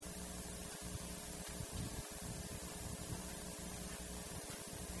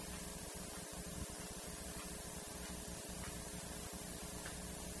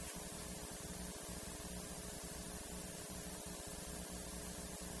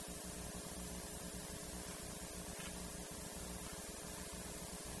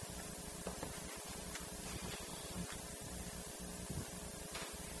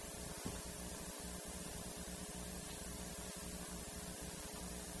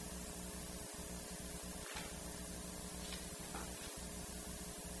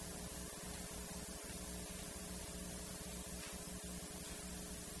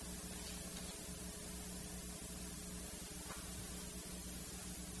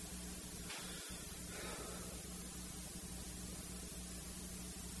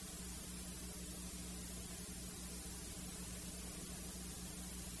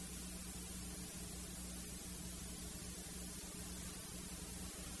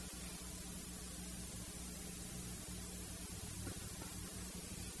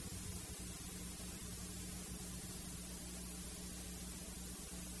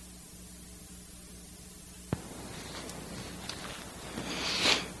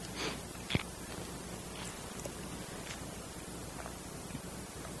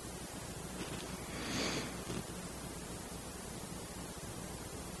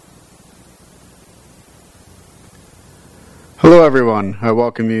Hello everyone, I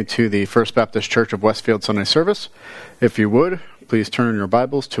welcome you to the First Baptist Church of Westfield Sunday Service. If you would, please turn your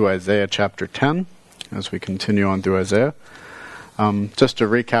Bibles to Isaiah chapter 10 as we continue on through Isaiah. Just a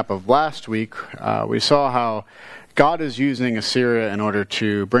recap of last week, we saw how God is using Assyria in order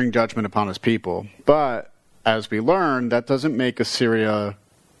to bring judgment upon his people. But as we learned, that doesn't make Assyria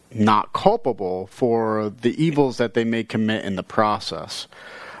not culpable for the evils that they may commit in the process.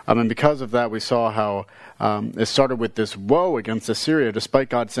 And because of that, we saw how it started with this woe against Assyria, despite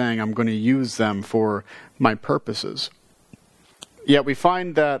God saying, I'm going to use them for my purposes. Yet we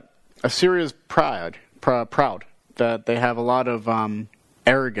find that Assyria is proud, that they have a lot of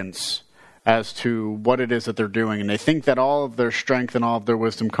arrogance as to what it is that they're doing. And they think that all of their strength and all of their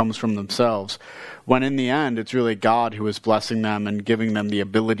wisdom comes from themselves, when in the end, it's really God who is blessing them and giving them the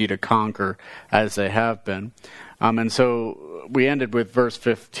ability to conquer as they have been. And so we ended with verse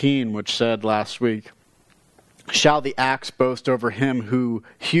 15, which said last week, "Shall the axe boast over him who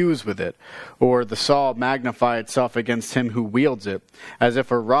hews with it, or the saw magnify itself against him who wields it, as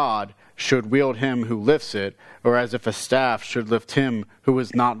if a rod should wield him who lifts it, or as if a staff should lift him who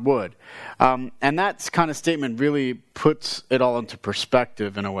is not wood?" And that kind of statement really puts it all into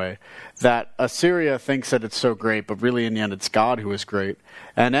perspective in a way, that Assyria thinks that it's so great, but really in the end it's God who is great.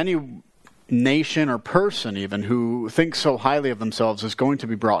 And any nation or person even who thinks so highly of themselves is going to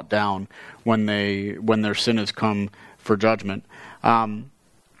be brought down when their sin has come for judgment.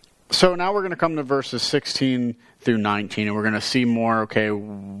 So now we're going to come to verses 16 through 19, and we're going to see more,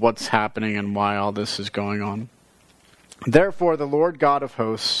 what's happening and why all this is going on. "Therefore the Lord God of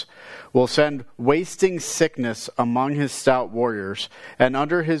hosts will send wasting sickness among his stout warriors, and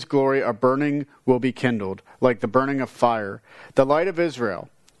under his glory a burning will be kindled, like the burning of fire. The light of Israel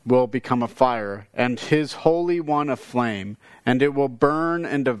will become a fire, and his Holy One a flame, and it will burn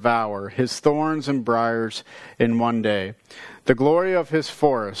and devour his thorns and briars in one day. The glory of his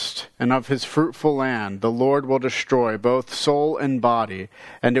forest and of his fruitful land the Lord will destroy, both soul and body,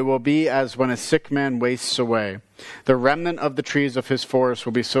 and it will be as when a sick man wastes away. The remnant of the trees of his forest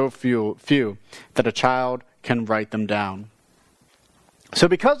will be so few that a child can write them down." So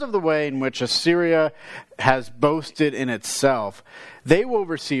because of the way in which Assyria has boasted in itself, they will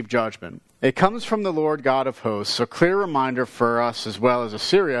receive judgment. It comes from the Lord God of hosts, a clear reminder for us as well as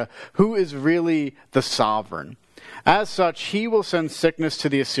Assyria, who is really the sovereign. As such, he will send sickness to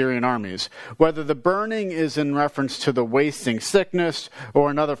the Assyrian armies. Whether the burning is in reference to the wasting sickness or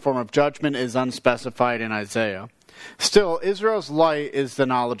another form of judgment is unspecified in Isaiah. Still, Israel's light is the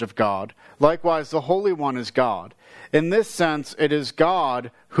knowledge of God. Likewise, the Holy One is God. In this sense, it is God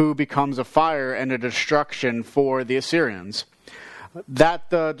who becomes a fire and a destruction for the Assyrians. That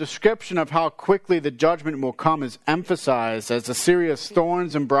the description of how quickly the judgment will come is emphasized as Assyria's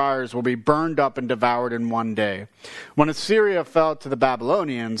thorns and briars will be burned up and devoured in one day. When Assyria fell to the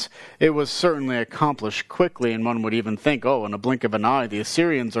Babylonians, it was certainly accomplished quickly, and one would even think, in a blink of an eye, the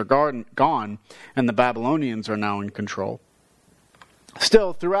Assyrians are gone, and the Babylonians are now in control.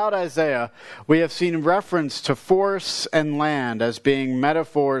 Still, throughout Isaiah, we have seen reference to forests and land as being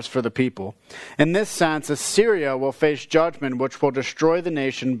metaphors for the people. In this sense, Assyria will face judgment which will destroy the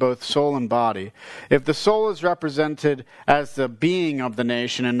nation, both soul and body. If the soul is represented as the being of the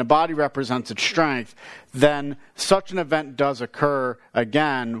nation and the body represents its strength, then such an event does occur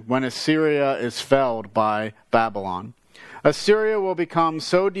again when Assyria is felled by Babylon. Assyria will become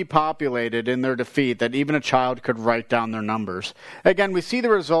so depopulated in their defeat that even a child could write down their numbers. Again, we see the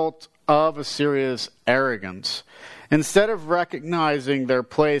result of Assyria's arrogance. Instead of recognizing their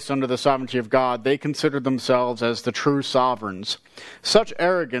place under the sovereignty of God, they consider themselves as the true sovereigns. Such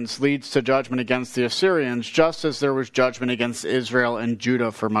arrogance leads to judgment against the Assyrians, just as there was judgment against Israel and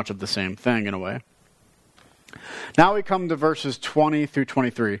Judah for much of the same thing in a way. Now we come to verses 20 through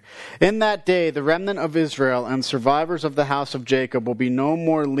 23. "In that day, the remnant of Israel and survivors of the house of Jacob will no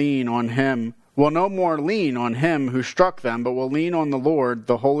more lean on him who struck them, but will lean on the Lord,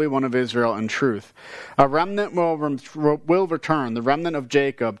 the Holy One of Israel, in truth. A remnant will return, the remnant of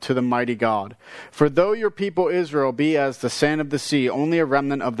Jacob, to the mighty God. For though your people Israel be as the sand of the sea, only a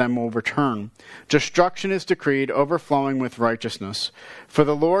remnant of them will return. Destruction is decreed, overflowing with righteousness. For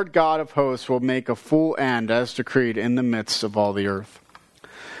the Lord God of hosts will make a full end, as decreed, in the midst of all the earth."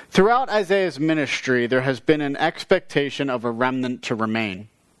 Throughout Isaiah's ministry, there has been an expectation of a remnant to remain.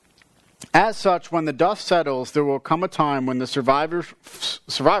 As such, when the dust settles, there will come a time when the survivors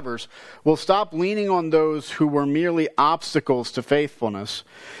will stop leaning on those who were merely obstacles to faithfulness.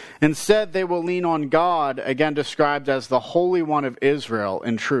 Instead, they will lean on God, again described as the Holy One of Israel,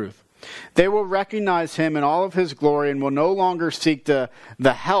 in truth. They will recognize him in all of his glory and will no longer seek the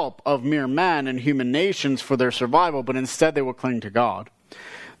help of mere men and human nations for their survival, but instead they will cling to God.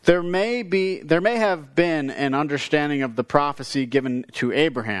 There may have been an understanding of the prophecy given to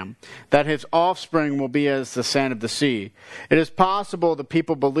Abraham, that his offspring will be as the sand of the sea. It is possible the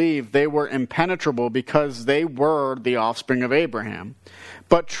people believed they were impenetrable because they were the offspring of Abraham.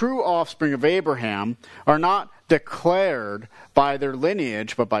 But true offspring of Abraham are not declared by their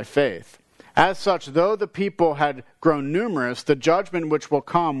lineage, but by faith. As such, though the people had grown numerous, the judgment which will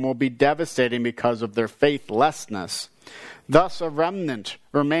come will be devastating because of their faithlessness. Thus, a remnant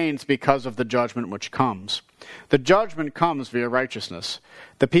remains because of the judgment which comes. The judgment comes via righteousness.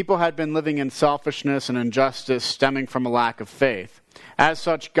 The people had been living in selfishness and injustice stemming from a lack of faith. As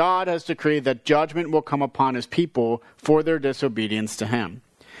such, God has decreed that judgment will come upon his people for their disobedience to him.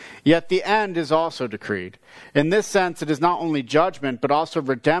 Yet the end is also decreed. In this sense, it is not only judgment, but also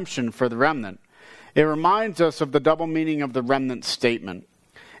redemption for the remnant. It reminds us of the double meaning of the remnant statement.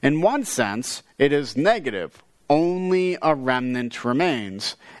 In one sense, it is negative. Only a remnant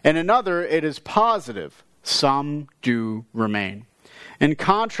remains. In another, it is positive. Some do remain. In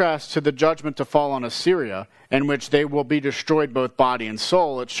contrast to the judgment to fall on Assyria, in which they will be destroyed both body and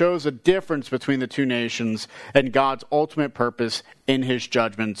soul, it shows a difference between the two nations and God's ultimate purpose in his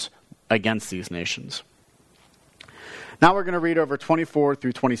judgments against these nations. Now we're going to read over 24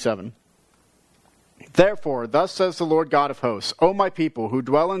 through 27. Therefore, thus says the Lord God of hosts, O my people who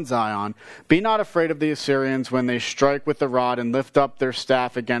dwell in Zion, be not afraid of the Assyrians when they strike with the rod and lift up their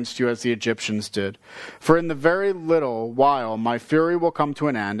staff against you as the Egyptians did. For in the very little while my fury will come to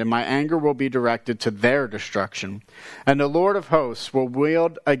an end, and my anger will be directed to their destruction. And the Lord of hosts will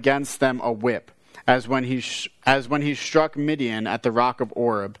wield against them a whip, as when he struck Midian at the rock of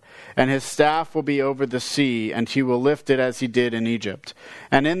Oreb. And his staff will be over the sea, and he will lift it as he did in Egypt.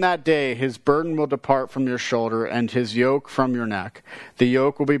 And in that day his burden will depart from your shoulder, and his yoke from your neck. The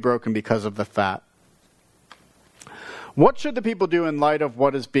yoke will be broken because of the fat. What should the people do in light of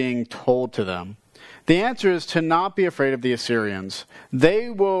what is being told to them? The answer is to not be afraid of the Assyrians. They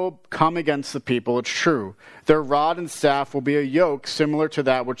will come against the people, it's true. Their rod and staff will be a yoke similar to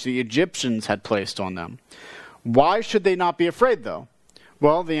that which the Egyptians had placed on them. Why should they not be afraid, though?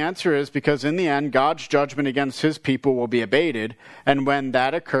 Well, the answer is because in the end, God's judgment against his people will be abated, and when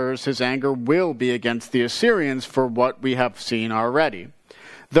that occurs, his anger will be against the Assyrians for what we have seen already.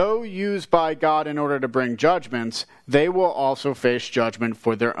 Though used by God in order to bring judgments, they will also face judgment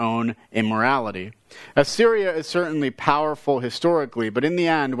for their own immorality. Assyria is certainly powerful historically, but in the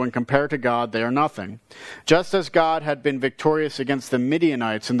end, when compared to God, they are nothing. Just as God had been victorious against the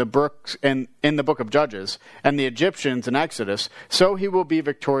Midianites in the book of Judges and the Egyptians in Exodus, so he will be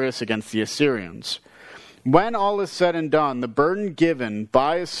victorious against the Assyrians. When all is said and done, the burden given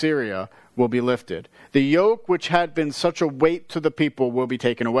by Assyria will be lifted. The yoke which had been such a weight to the people will be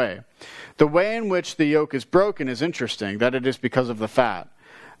taken away. The way in which the yoke is broken is interesting, that it is because of the fat.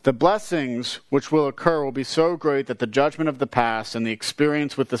 The blessings which will occur will be so great that the judgment of the past and the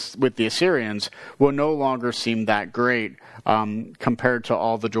experience with the Assyrians will no longer seem that great compared to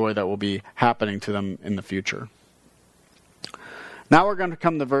all the joy that will be happening to them in the future. Now we're going to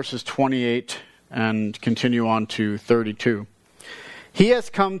come to verses 28 and continue on to 32. He has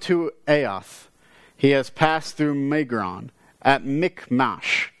come to Aiath. He has passed through Migron. At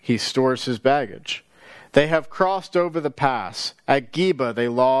Michmash he stores his baggage. They have crossed over the pass. At Geba they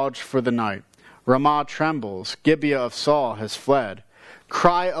lodge for the night. Ramah trembles. Gibeah of Saul has fled.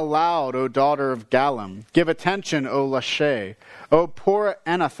 Cry aloud, O daughter of Gallim. Give attention, O Lashay. O poor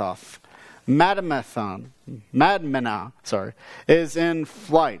Anathoth. Madmenah is in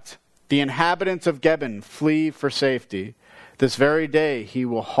flight. The inhabitants of Gebim flee for safety. This very day he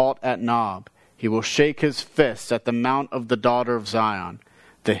will halt at Nob. He will shake his fists at the mount of the daughter of Zion,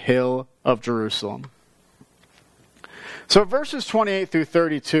 the hill of Jerusalem. So verses 28 through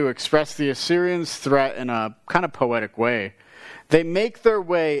 32 express the Assyrians' threat in a kind of poetic way. They make their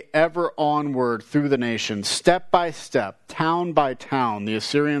way ever onward through the nation, step by step, town by town. The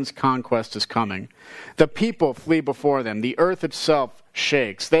Assyrians' conquest is coming. The people flee before them. The earth itself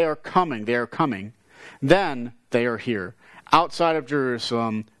shakes. They are coming. They are coming. Then they are here. Outside of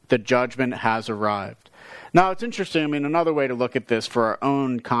Jerusalem, the judgment has arrived. Now, it's interesting. I mean, another way to look at this for our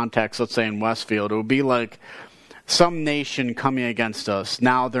own context, let's say in Westfield, it would be like some nation coming against us.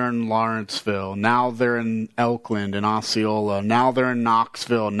 Now they're in Lawrenceville. Now they're in Elkland and Osceola. Now they're in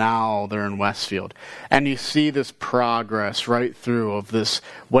Knoxville. Now they're in Westfield. And you see this progress right through of this,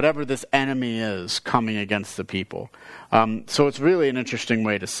 whatever this enemy is, coming against the people. So it's really an interesting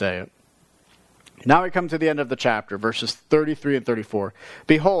way to say it. Now we come to the end of the chapter, verses 33 and 34.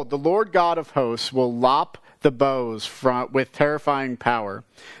 Behold, the Lord God of hosts will lop the bows with terrifying power.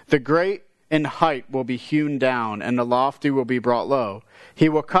 The great in height will be hewn down, and the lofty will be brought low. He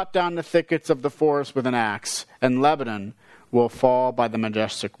will cut down the thickets of the forest with an axe, and Lebanon will fall by the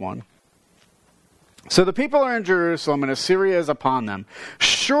majestic one. So the people are in Jerusalem, and Assyria is upon them.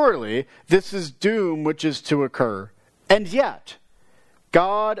 Surely this is doom which is to occur. And yet,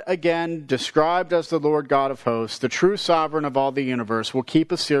 God, again described as the Lord God of hosts, the true sovereign of all the universe, will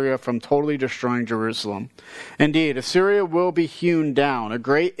keep Assyria from totally destroying Jerusalem. Indeed, Assyria will be hewn down, a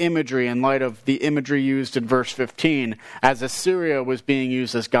great imagery in light of the imagery used in verse 15, as Assyria was being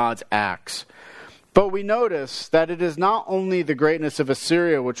used as God's axe. But we notice that it is not only the greatness of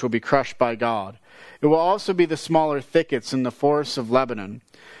Assyria which will be crushed by God. It will also be the smaller thickets in the forests of Lebanon.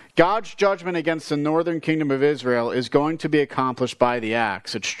 God's judgment against the northern kingdom of Israel is going to be accomplished by the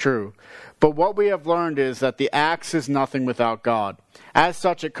axe, it's true. But what we have learned is that the axe is nothing without God. As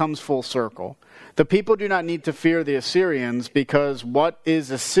such, it comes full circle. The people do not need to fear the Assyrians, because what is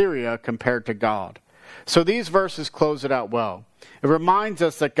Assyria compared to God? So these verses close it out well. It reminds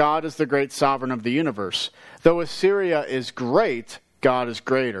us that God is the great sovereign of the universe. Though Assyria is great, God is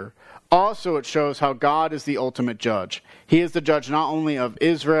greater. Also, it shows how God is the ultimate judge. He is the judge not only of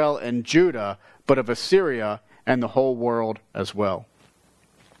Israel and Judah, but of Assyria and the whole world as well.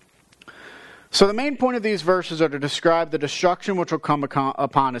 So the main point of these verses are to describe the destruction which will come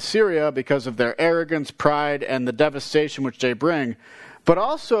upon Assyria because of their arrogance, pride, and the devastation which they bring, but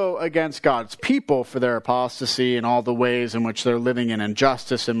also against God's people for their apostasy and all the ways in which they're living in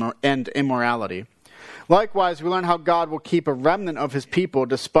injustice and immorality. Likewise, we learn how God will keep a remnant of his people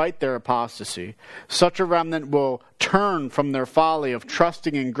despite their apostasy. Such a remnant will turn from their folly of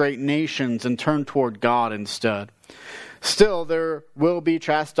trusting in great nations and turn toward God instead. Still, there will be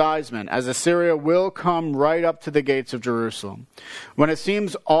chastisement, as Assyria will come right up to the gates of Jerusalem. When it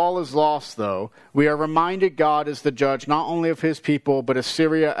seems all is lost, though, we are reminded God is the judge not only of his people, but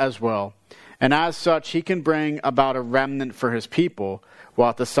Assyria as well. And as such, he can bring about a remnant for his people,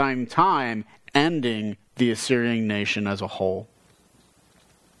 while at the same time ending the Assyrian nation as a whole.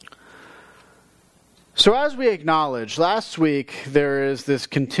 So as we acknowledged, last week there is this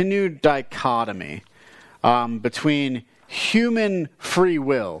continued dichotomy between human free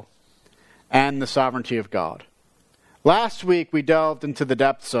will and the sovereignty of God. Last week we delved into the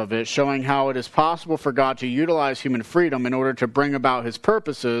depths of it, showing how it is possible for God to utilize human freedom in order to bring about his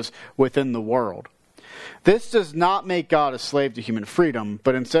purposes within the world. This does not make God a slave to human freedom,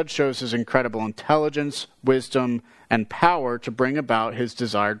 but instead shows his incredible intelligence, wisdom, and power to bring about his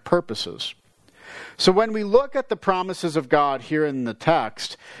desired purposes. So when we look at the promises of God here in the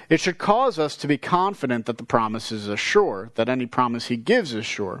text, it should cause us to be confident that the promises are sure, that any promise he gives is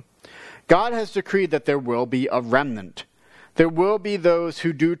sure. God has decreed that there will be a remnant. There will be those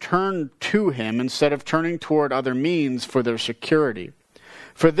who do turn to him instead of turning toward other means for their security.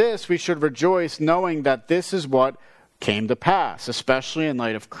 For this, we should rejoice knowing that this is what came to pass, especially in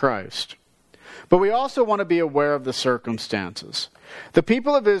light of Christ. But we also want to be aware of the circumstances. The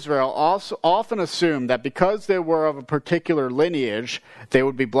people of Israel also often assumed that because they were of a particular lineage, they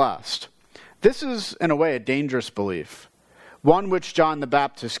would be blessed. This is, in a way, a dangerous belief, one which John the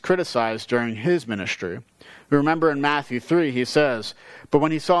Baptist criticized during his ministry. Remember in Matthew 3, he says, "But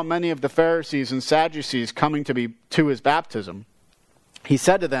when he saw many of the Pharisees and Sadducees coming to his baptism, he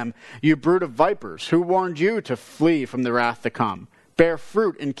said to them, 'You brood of vipers, who warned you to flee from the wrath to come? Bear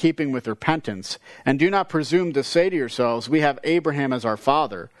fruit in keeping with repentance, and do not presume to say to yourselves, we have Abraham as our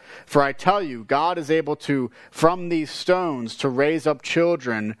father. For I tell you, God is able to, from these stones, to raise up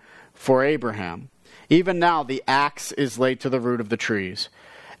children for Abraham. Even now the axe is laid to the root of the trees.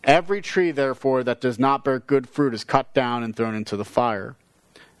 Every tree, therefore, that does not bear good fruit is cut down and thrown into the fire.'"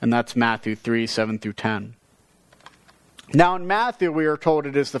 And that's Matthew 3, 7 through 10. Now in Matthew, we are told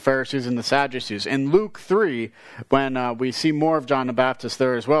it is the Pharisees and the Sadducees. In Luke 3, when we see more of John the Baptist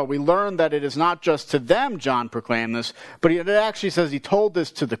there as well, we learn that it is not just to them John proclaimed this, but it actually says he told this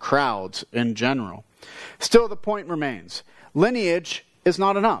to the crowds in general. Still, the point remains. Lineage is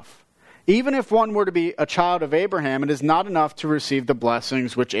not enough. Even if one were to be a child of Abraham, it is not enough to receive the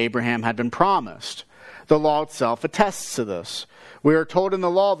blessings which Abraham had been promised. The law itself attests to this. We are told in the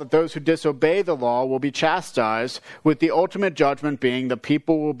law that those who disobey the law will be chastised, with the ultimate judgment being the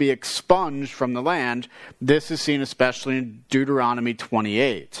people will be expunged from the land. This is seen especially in Deuteronomy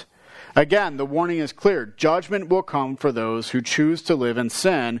 28. Again, the warning is clear. Judgment will come for those who choose to live in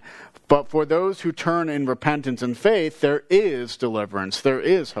sin, but for those who turn in repentance and faith, there is deliverance, there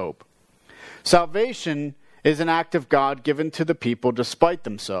is hope. Salvation is an act of God given to the people despite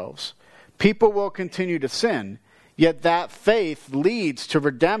themselves. People will continue to sin, yet that faith leads to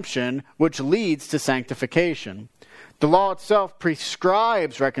redemption, which leads to sanctification. The law itself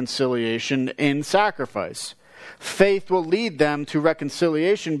prescribes reconciliation in sacrifice. Faith will lead them to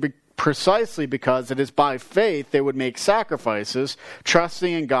reconciliation precisely because it is by faith they would make sacrifices,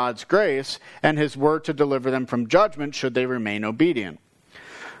 trusting in God's grace and His word to deliver them from judgment should they remain obedient.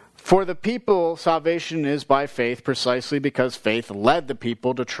 For the people, salvation is by faith precisely because faith led the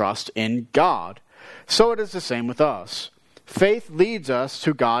people to trust in God. So it is the same with us. Faith leads us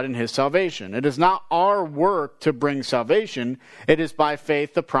to God and His salvation. It is not our work to bring salvation. It is by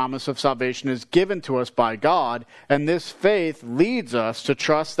faith the promise of salvation is given to us by God, and this faith leads us to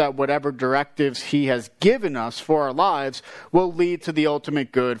trust that whatever directives He has given us for our lives will lead to the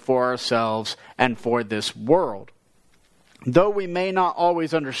ultimate good for ourselves and for this world. Though we may not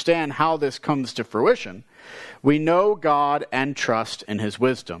always understand how this comes to fruition, we know God and trust in His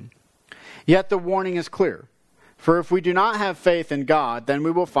wisdom. Yet the warning is clear. For if we do not have faith in God, then we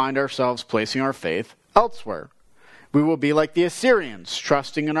will find ourselves placing our faith elsewhere. We will be like the Assyrians,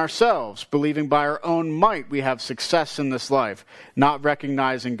 trusting in ourselves, believing by our own might we have success in this life, not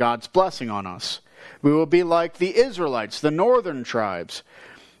recognizing God's blessing on us. We will be like the Israelites, the northern tribes,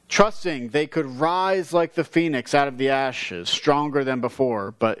 trusting they could rise like the phoenix out of the ashes, stronger than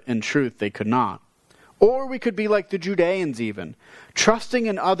before, but in truth they could not. Or we could be like the Judeans even, trusting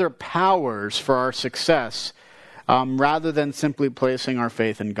in other powers for our success, rather than simply placing our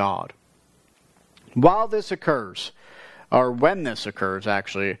faith in God. While this occurs, or when this occurs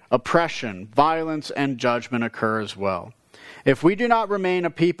actually, oppression, violence, and judgment occur as well. If we do not remain a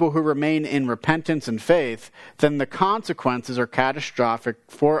people who remain in repentance and faith, then the consequences are catastrophic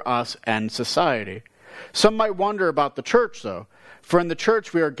for us and society. Some might wonder about the church, though, for in the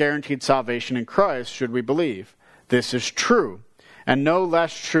church we are guaranteed salvation in Christ, should we believe. This is true, and no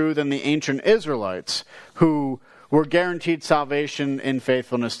less true than the ancient Israelites, who were guaranteed salvation in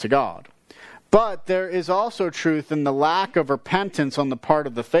faithfulness to God. But there is also truth in the lack of repentance on the part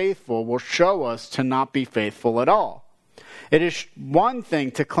of the faithful will show us to not be faithful at all. It is one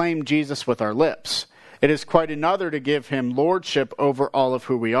thing to claim Jesus with our lips. It is quite another to give Him lordship over all of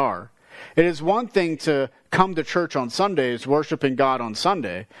who we are. It is one thing to come to church on Sundays, worshiping God on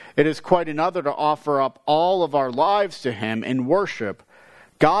Sunday. It is quite another to offer up all of our lives to Him in worship.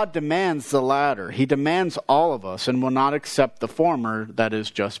 God demands the latter. He demands all of us and will not accept the former, that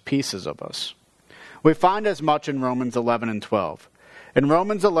is, just pieces of us. We find as much in Romans 11 and 12. In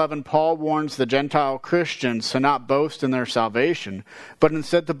Romans 11, Paul warns the Gentile Christians to not boast in their salvation, but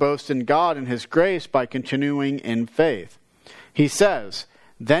instead to boast in God and His grace by continuing in faith. He says,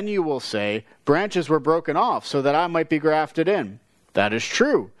 "Then you will say, branches were broken off so that I might be grafted in. That is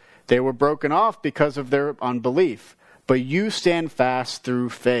true. They were broken off because of their unbelief. But you stand fast through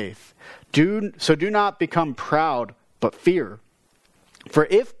faith. Do not become proud, but fear. For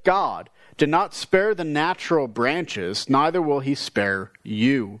if God did not spare the natural branches, neither will He spare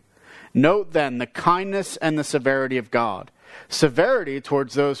you. Note then the kindness and the severity of God. Severity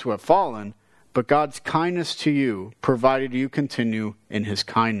towards those who have fallen, but God's kindness to you, provided you continue in His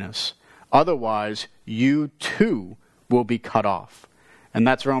kindness. Otherwise, you too will be cut off." And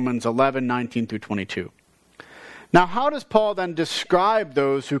that's Romans 11, 19 through 22. Now, how does Paul then describe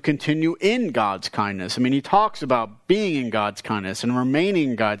those who continue in God's kindness? I mean, he talks about being in God's kindness and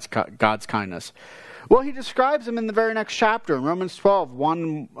remaining in God's kindness. Well, he describes them in the very next chapter, in Romans 12,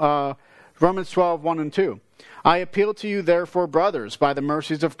 1 and 2. "I appeal to you, therefore, brothers, by the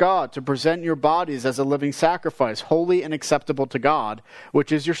mercies of God, to present your bodies as a living sacrifice, holy and acceptable to God,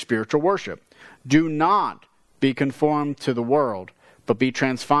 which is your spiritual worship. Do not be conformed to the world, but be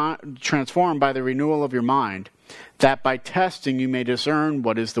transformed by the renewal of your mind, that by testing you may discern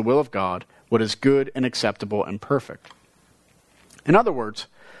what is the will of God, what is good and acceptable and perfect." In other words,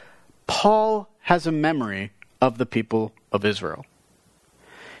 Paul has a memory of the people of Israel.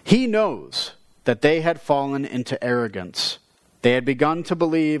 He knows that they had fallen into arrogance. They had begun to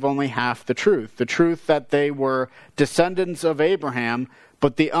believe only half the truth that they were descendants of Abraham,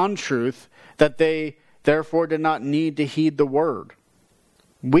 but the untruth that they therefore did not need to heed the word.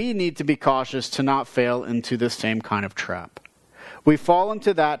 We need to be cautious to not fail into this same kind of trap. We fall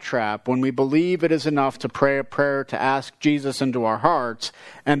into that trap when we believe it is enough to pray a prayer to ask Jesus into our hearts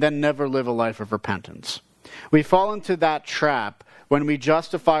and then never live a life of repentance. We fall into that trap when we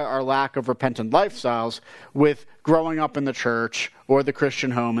justify our lack of repentant lifestyles with growing up in the church or the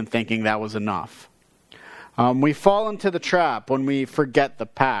Christian home and thinking that was enough. We fall into the trap when we forget the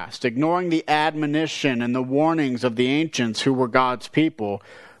past, ignoring the admonition and the warnings of the ancients who were God's people,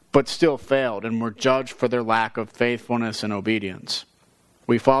 but still failed and were judged for their lack of faithfulness and obedience.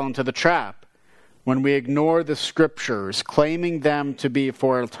 We fall into the trap when we ignore the scriptures, claiming them to be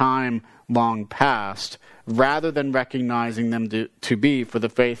for a time long past, rather than recognizing them to be for the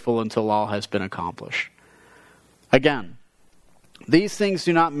faithful until all has been accomplished. Again, these things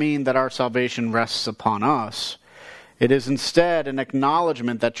do not mean that our salvation rests upon us. It is instead an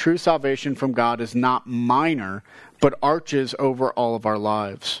acknowledgement that true salvation from God is not minor, but arches over all of our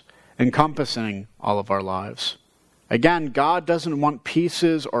lives, encompassing all of our lives. Again, God doesn't want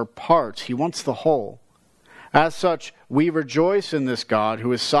pieces or parts. He wants the whole. As such, we rejoice in this God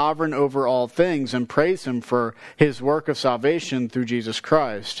who is sovereign over all things and praise Him for His work of salvation through Jesus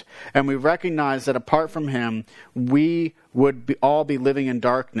Christ. And we recognize that apart from Him, we would all be living in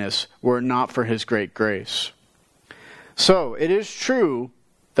darkness were it not for His great grace. So, it is true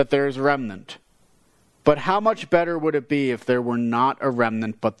that there is a remnant. But how much better would it be if there were not a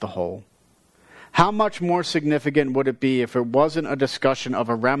remnant but the whole? How much more significant would it be if it wasn't a discussion of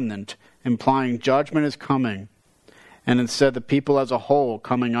a remnant, implying judgment is coming, and instead the people as a whole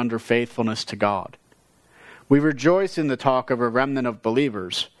coming under faithfulness to God? We rejoice in the talk of a remnant of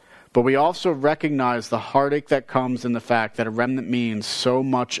believers, but we also recognize the heartache that comes in the fact that a remnant means so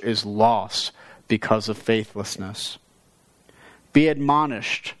much is lost because of faithlessness. Be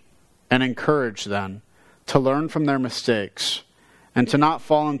admonished and encouraged, then, to learn from their mistakes, and to not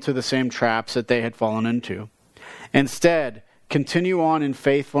fall into the same traps that they had fallen into. Instead, continue on in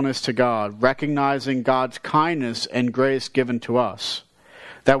faithfulness to God, recognizing God's kindness and grace given to us,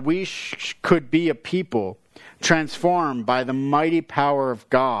 that we could be a people transformed by the mighty power of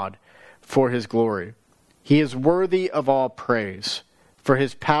God for His glory. He is worthy of all praise, for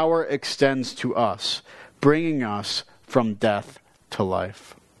His power extends to us, bringing us from death to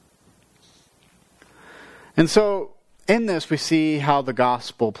life. And so, in this, we see how the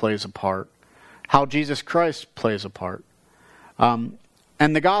gospel plays a part, how Jesus Christ plays a part. And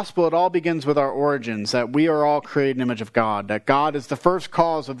the gospel, it all begins with our origins, that we are all created in the image of God, that God is the first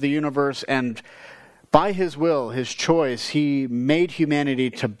cause of the universe, and by His will, His choice, He made humanity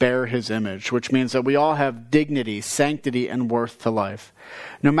to bear His image, which means that we all have dignity, sanctity, and worth to life.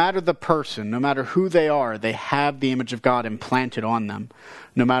 No matter the person, no matter who they are, they have the image of God implanted on them,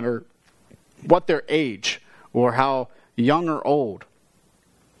 no matter what their age or how young or old,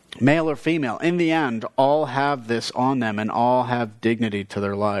 male or female. In the end, all have this on them and all have dignity to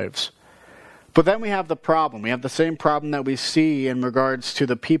their lives. But then we have the problem. We have the same problem that we see in regards to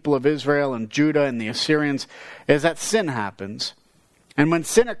the people of Israel and Judah and the Assyrians, is that sin happens. And when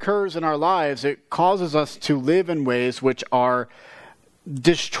sin occurs in our lives, it causes us to live in ways which are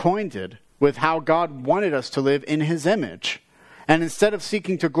disjointed with how God wanted us to live in His image. And instead of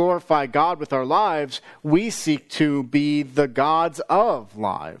seeking to glorify God with our lives, we seek to be the gods of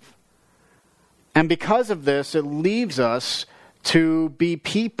life. And because of this, it leaves us to be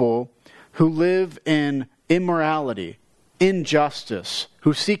people who live in immorality, injustice,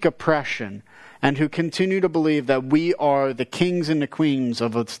 who seek oppression, and who continue to believe that we are the kings and the queens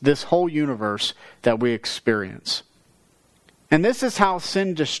of this whole universe that we experience. And this is how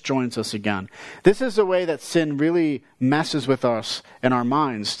sin disjoints us again. This is the way that sin really messes with us and our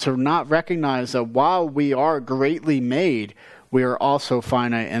minds, to not recognize that while we are greatly made, we are also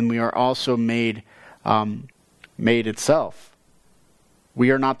finite and we are also made itself.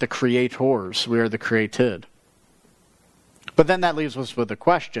 We are not the creators, we are the created. But then that leaves us with a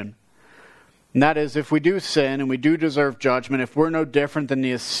question. And that is, if we do sin and we do deserve judgment, if we're no different than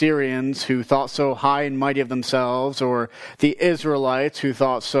the Assyrians who thought so high and mighty of themselves, or the Israelites who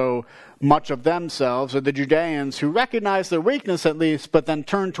thought so much of themselves, or the Judeans who recognized their weakness at least, but then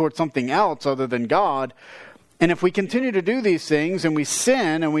turned towards something else other than God, and if we continue to do these things and we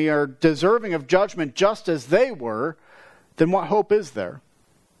sin and we are deserving of judgment just as they were, then what hope is there?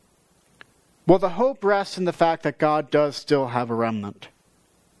 Well, the hope rests in the fact that God does still have a remnant.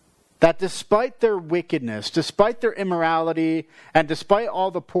 That despite their wickedness, despite their immorality, and despite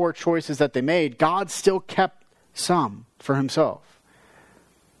all the poor choices that they made, God still kept some for Himself.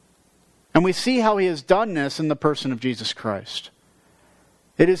 And we see how He has done this in the person of Jesus Christ.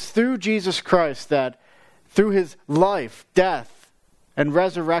 It is through Jesus Christ that, through His life, death, and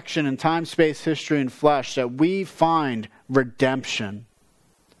resurrection in time, space, history, and flesh, that we find redemption.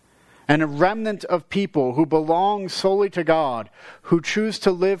 And a remnant of people who belong solely to God, who choose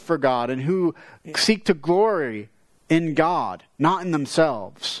to live for God, and who seek to glory in God, not in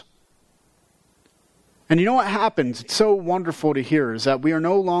themselves. And you know what happens? It's so wonderful to hear, is that we are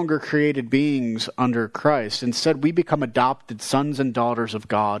no longer created beings under Christ. Instead, we become adopted sons and daughters of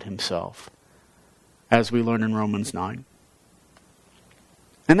God Himself, as we learn in Romans 9.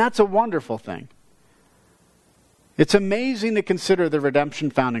 And that's a wonderful thing. It's amazing to consider the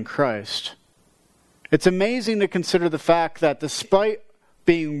redemption found in Christ. It's amazing to consider the fact that despite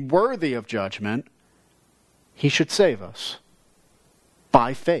being worthy of judgment, he should save us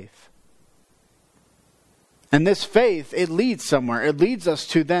by faith. And this faith, it leads somewhere. It leads us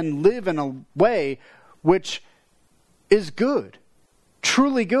to then live in a way which is good,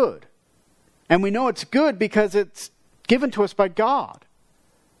 truly good. And we know it's good because it's given to us by God.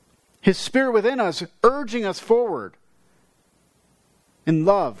 His Spirit within us, urging us forward in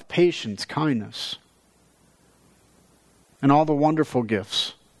love, patience, kindness, and all the wonderful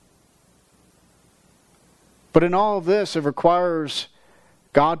gifts. But in all of this, it requires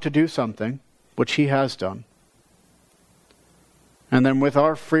God to do something, which he has done. And then with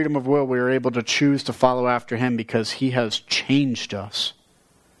our freedom of will, we are able to choose to follow after him because he has changed us.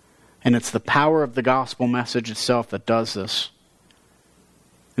 And it's the power of the gospel message itself that does this.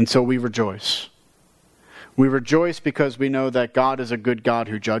 And so we rejoice. We rejoice because we know that God is a good God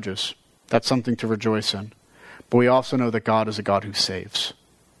who judges. That's something to rejoice in. But we also know that God is a God who saves.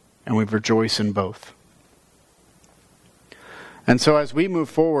 And we rejoice in both. And so as we move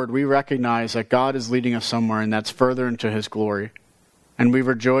forward, we recognize that God is leading us somewhere, and that's further into his glory. And we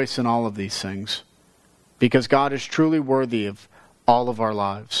rejoice in all of these things. Because God is truly worthy of all of our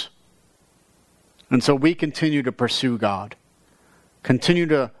lives. And so we continue to pursue God. Continue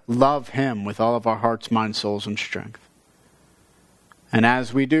to love him with all of our hearts, minds, souls, and strength. And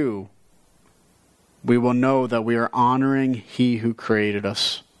as we do, we will know that we are honoring he who created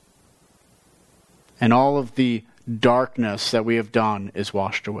us. And all of the darkness that we have done is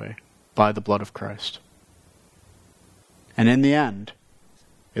washed away by the blood of Christ. And in the end,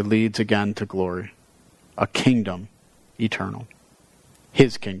 it leads again to glory. A kingdom eternal.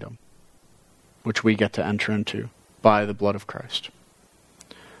 His kingdom, which we get to enter into by the blood of Christ.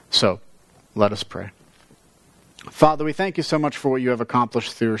 So, let us pray. Father, we thank you so much for what you have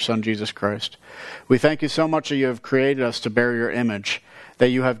accomplished through your Son, Jesus Christ. We thank you so much that you have created us to bear your image, that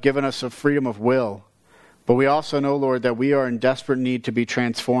you have given us a freedom of will. But we also know, Lord, that we are in desperate need to be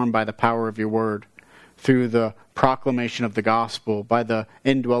transformed by the power of your word, through the proclamation of the gospel, by the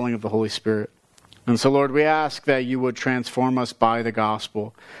indwelling of the Holy Spirit. And so, Lord, we ask that you would transform us by the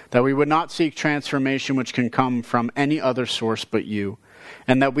gospel, that we would not seek transformation which can come from any other source but you,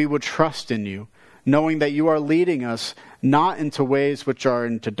 and that we would trust in you, knowing that you are leading us not into ways which are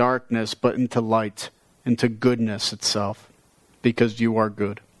into darkness, but into light, into goodness itself, because you are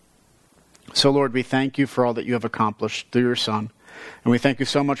good. So, Lord, we thank you for all that you have accomplished through your Son. And we thank you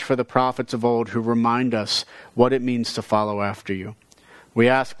so much for the prophets of old who remind us what it means to follow after you. We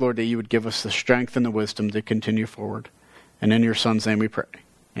ask, Lord, that you would give us the strength and the wisdom to continue forward. And in your Son's name we pray.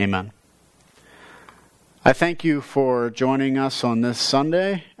 Amen. I thank you for joining us on this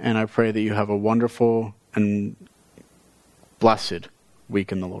Sunday, and I pray that you have a wonderful and blessed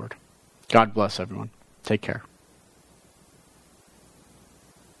week in the Lord. God bless everyone. Take care.